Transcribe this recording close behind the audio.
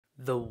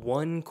The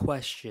one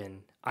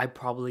question I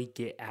probably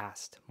get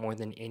asked more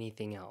than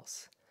anything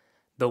else.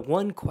 The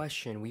one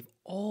question we've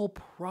all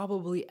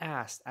probably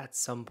asked at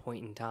some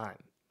point in time.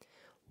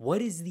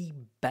 What is the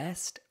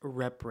best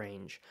rep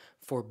range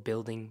for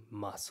building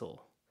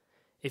muscle?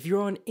 If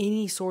you're on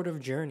any sort of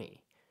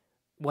journey,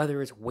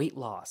 whether it's weight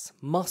loss,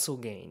 muscle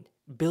gain,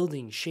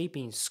 building,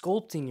 shaping,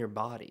 sculpting your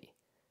body,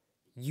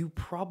 you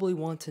probably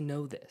want to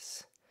know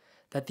this.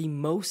 That the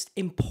most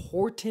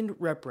important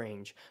rep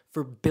range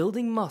for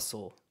building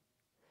muscle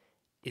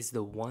is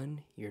the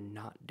one you're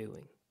not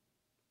doing.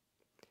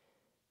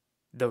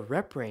 The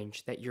rep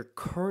range that you're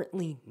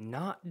currently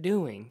not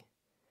doing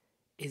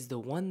is the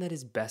one that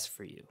is best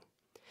for you.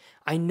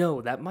 I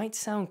know that might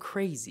sound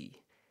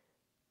crazy,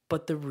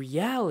 but the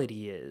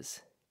reality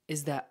is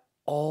that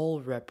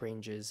all rep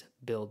ranges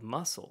build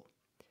muscle.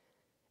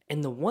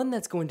 And the one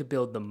that's going to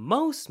build the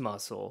most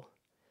muscle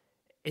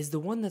is the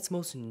one that's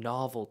most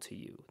novel to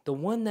you, the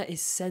one that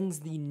sends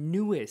the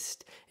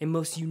newest and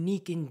most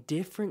unique and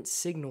different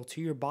signal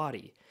to your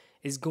body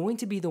is going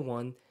to be the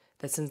one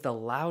that sends the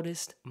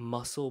loudest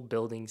muscle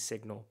building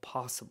signal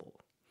possible.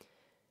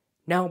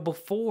 Now,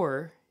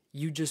 before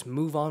you just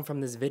move on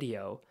from this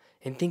video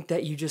and think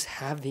that you just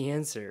have the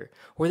answer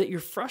or that you're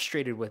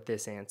frustrated with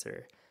this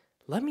answer,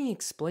 let me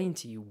explain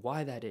to you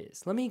why that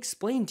is. Let me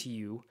explain to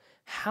you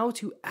how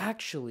to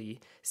actually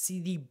see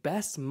the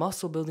best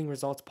muscle building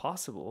results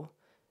possible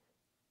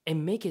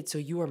and make it so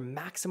you are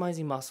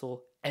maximizing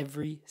muscle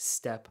every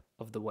step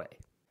of the way.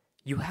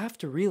 You have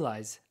to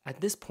realize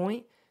at this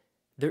point,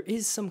 there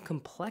is some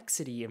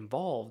complexity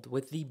involved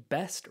with the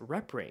best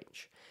rep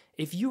range.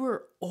 If you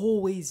are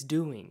always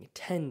doing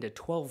 10 to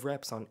 12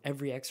 reps on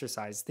every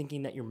exercise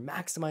thinking that you're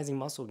maximizing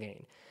muscle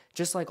gain,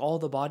 just like all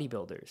the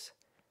bodybuilders,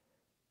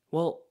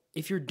 well,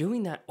 if you're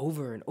doing that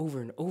over and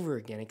over and over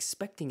again,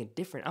 expecting a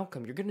different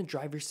outcome, you're going to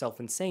drive yourself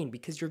insane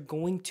because you're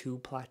going to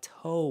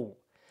plateau.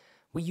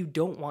 What you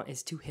don't want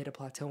is to hit a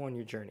plateau on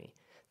your journey.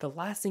 The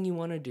last thing you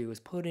want to do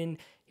is put in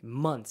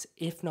months,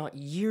 if not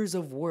years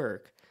of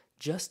work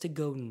just to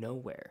go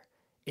nowhere.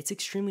 It's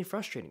extremely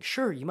frustrating.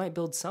 Sure, you might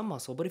build some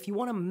muscle, but if you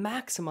want to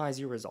maximize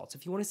your results,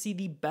 if you want to see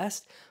the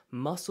best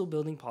muscle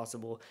building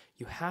possible,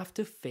 you have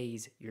to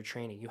phase your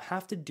training. You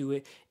have to do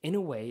it in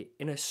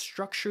a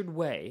structured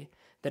way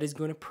that is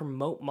going to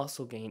promote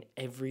muscle gain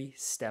every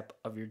step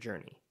of your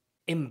journey.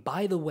 And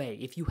by the way,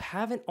 if you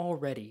haven't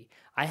already,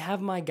 I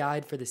have my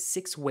guide for the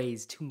 6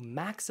 ways to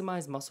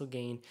maximize muscle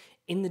gain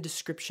in the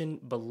description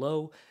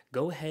below.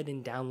 Go ahead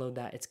and download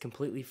that. It's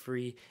completely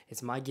free.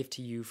 It's my gift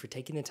to you for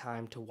taking the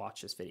time to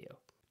watch this video.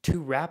 To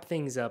wrap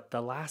things up,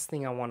 the last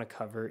thing I want to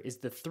cover is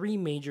the 3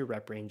 major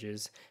rep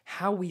ranges,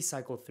 how we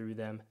cycle through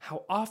them,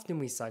 how often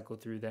we cycle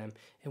through them,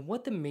 and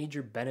what the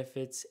major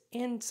benefits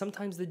and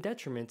sometimes the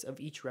detriments of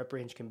each rep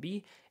range can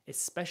be,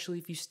 especially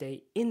if you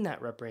stay in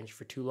that rep range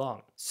for too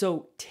long.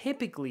 So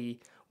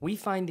typically, we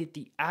find that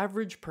the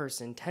average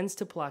person tends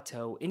to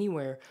plateau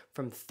anywhere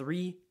from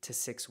 3 to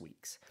 6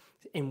 weeks.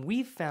 And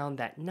we've found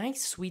that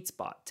nice sweet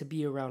spot to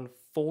be around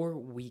 4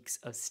 weeks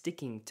of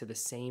sticking to the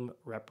same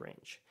rep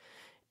range.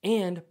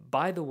 And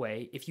by the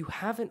way, if you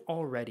haven't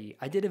already,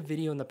 I did a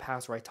video in the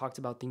past where I talked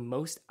about the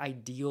most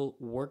ideal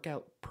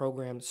workout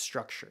program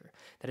structure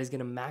that is going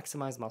to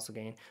maximize muscle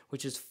gain,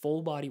 which is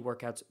full body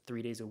workouts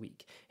 3 days a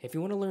week. If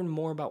you want to learn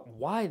more about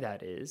why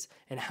that is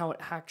and how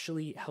it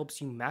actually helps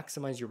you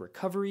maximize your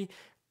recovery,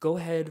 go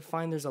ahead,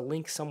 there's a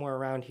link somewhere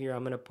around here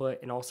I'm going to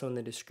put and also in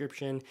the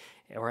description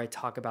where I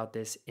talk about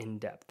this in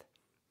depth.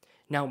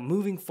 Now,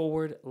 moving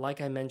forward,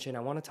 like I mentioned,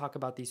 I want to talk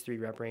about these 3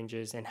 rep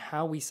ranges and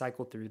how we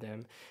cycle through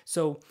them.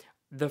 So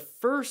the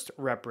first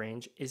rep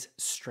range is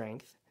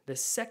strength. The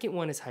second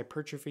one is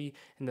hypertrophy,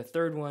 and the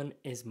third one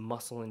is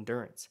muscle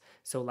endurance.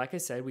 So like I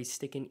said, we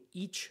stick in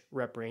each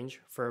rep range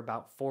for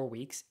about 4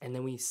 weeks, and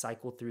then we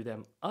cycle through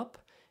them up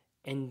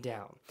and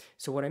down.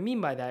 So what I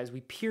mean by that is we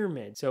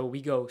pyramid. So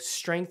we go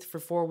strength for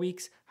 4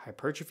 weeks,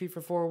 hypertrophy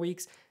for 4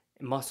 weeks,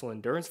 muscle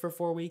endurance for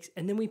 4 weeks,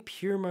 and then we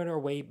pyramid our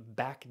way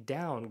back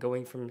down,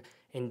 going from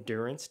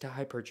endurance to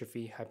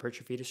hypertrophy,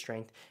 hypertrophy to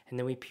strength, and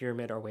then we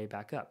pyramid our way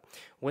back up.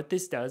 What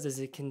this does is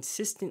it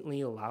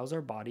consistently allows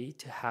our body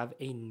to have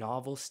a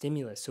novel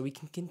stimulus so we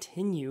can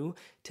continue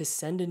to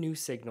send a new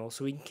signal,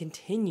 so we can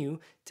continue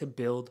to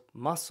build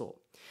muscle.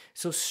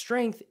 So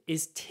strength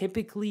is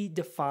typically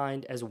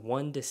defined as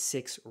 1 to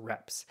 6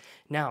 reps.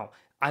 Now,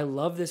 I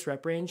love this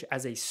rep range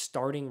as a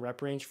starting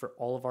rep range for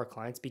all of our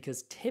clients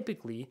because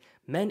typically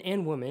men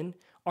and women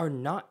are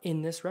not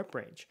in this rep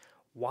range.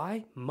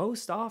 Why?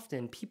 Most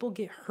often people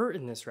get hurt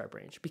in this rep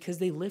range because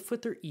they lift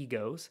with their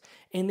egos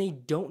and they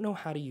don't know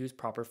how to use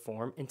proper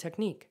form and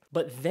technique.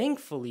 But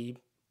thankfully,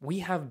 we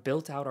have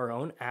built out our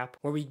own app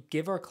where we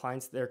give our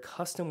clients their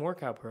custom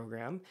workout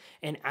program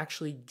and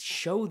actually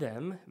show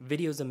them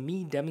videos of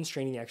me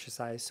demonstrating the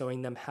exercise,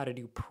 showing them how to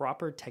do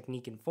proper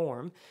technique and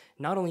form.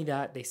 Not only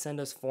that, they send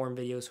us form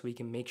videos so we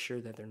can make sure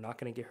that they're not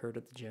going to get hurt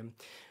at the gym.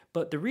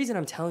 But the reason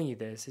I'm telling you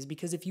this is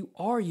because if you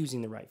are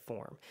using the right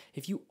form,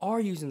 if you are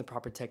using the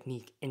proper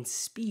technique and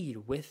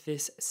speed with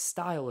this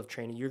style of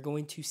training, you're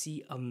going to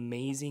see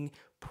amazing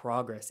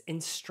progress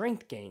and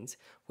strength gains,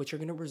 which are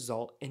going to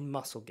result in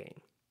muscle gain.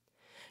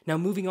 Now,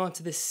 moving on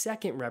to the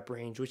second rep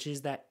range, which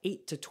is that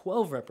 8 to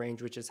 12 rep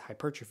range, which is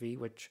hypertrophy,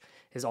 which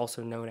is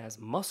also known as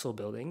muscle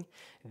building.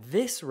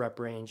 This rep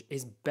range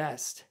is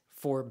best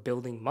for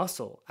building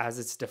muscle as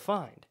it's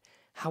defined.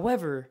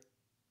 However,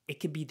 it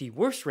could be the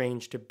worst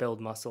range to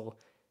build muscle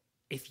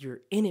if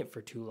you're in it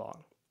for too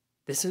long.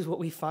 This is what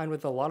we find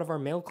with a lot of our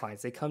male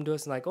clients. They come to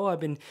us and like, oh, I've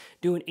been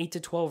doing 8 to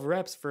 12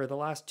 reps for the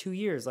last 2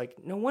 years. Like,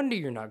 no wonder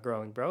you're not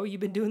growing, bro.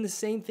 You've been doing the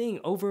same thing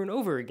over and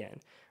over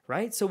again,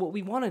 right? So what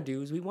we want to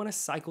do is we want to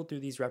cycle through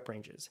these rep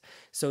ranges.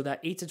 So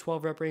that 8 to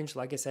 12 rep range,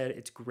 like I said,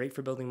 it's great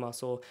for building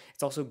muscle.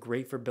 It's also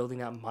great for building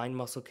that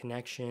mind-muscle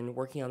connection,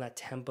 working on that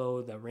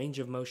tempo, the range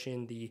of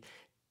motion, the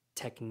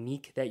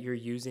technique that you're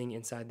using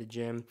inside the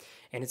gym.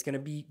 And it's going to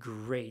be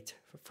great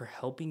for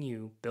helping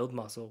you build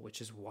muscle,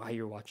 which is why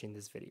you're watching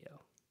this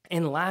video.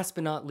 And last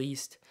but not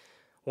least,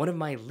 one of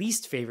my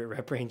least favorite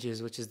rep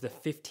ranges, which is the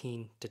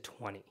 15 to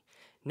 20.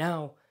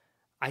 Now,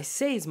 I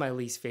say it's my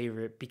least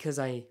favorite because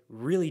I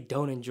really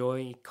don't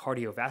enjoy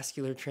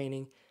cardiovascular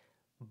training,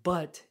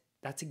 but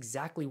that's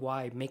exactly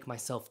why I make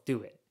myself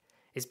do it.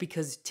 It's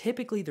because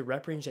typically the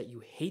rep range that you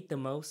hate the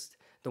most,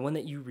 the one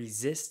that you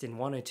resist and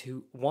want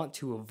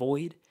to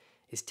avoid,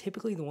 is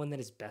typically the one that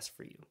is best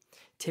for you.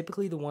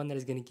 Typically the one that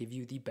is going to give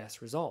you the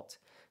best result.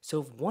 So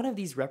if one of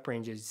these rep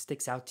ranges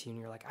sticks out to you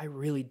and you're like, I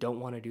really don't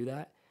want to do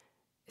that,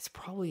 it's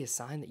probably a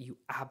sign that you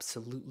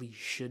absolutely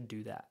should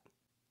do that.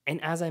 And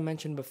as I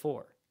mentioned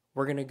before,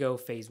 we're going to go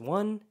phase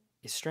 1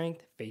 is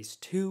strength, phase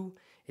 2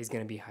 is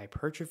going to be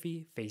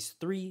hypertrophy, phase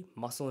 3,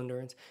 muscle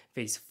endurance,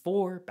 phase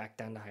 4, back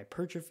down to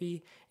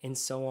hypertrophy, and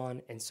so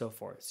on and so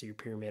forth. So your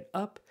pyramid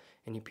up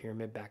and your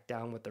pyramid back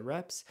down with the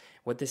reps.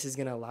 What this is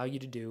going to allow you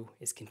to do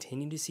is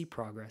continue to see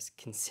progress,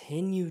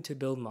 continue to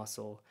build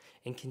muscle,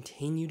 and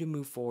continue to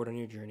move forward on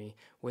your journey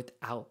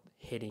without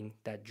hitting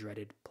that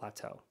dreaded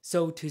plateau.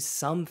 So to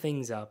sum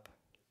things up,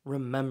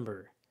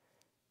 remember,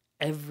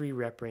 every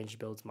rep range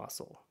builds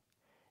muscle.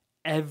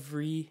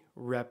 Every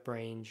rep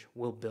range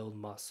will build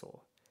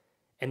muscle.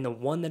 And the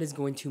one that is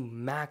going to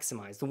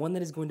maximize, the one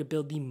that is going to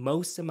build the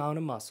most amount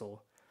of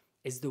muscle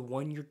is the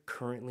one you're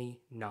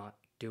currently not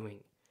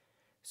doing.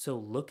 So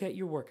look at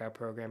your workout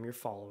program you're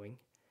following,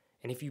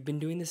 and if you've been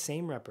doing the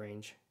same rep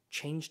range,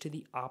 change to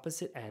the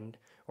opposite end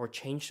or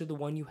change to the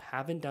one you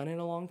haven't done in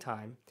a long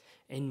time,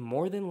 and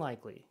more than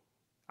likely,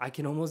 I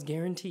can almost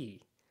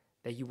guarantee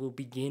that you will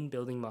begin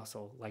building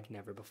muscle like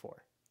never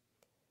before.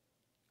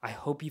 I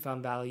hope you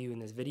found value in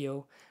this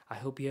video. I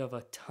hope you have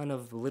a ton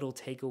of little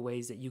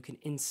takeaways that you can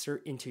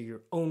insert into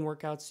your own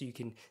workouts so you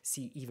can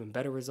see even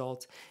better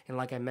results. And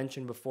like I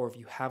mentioned before, if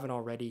you haven't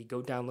already,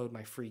 go download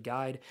my free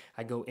guide.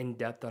 I go in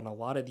depth on a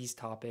lot of these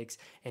topics.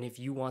 And if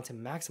you want to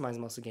maximize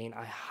muscle gain,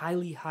 I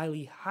highly,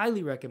 highly,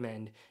 highly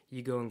recommend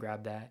you go and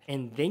grab that.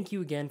 And thank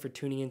you again for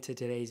tuning into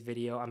today's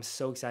video. I'm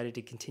so excited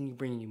to continue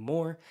bringing you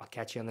more. I'll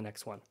catch you on the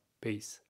next one. Peace.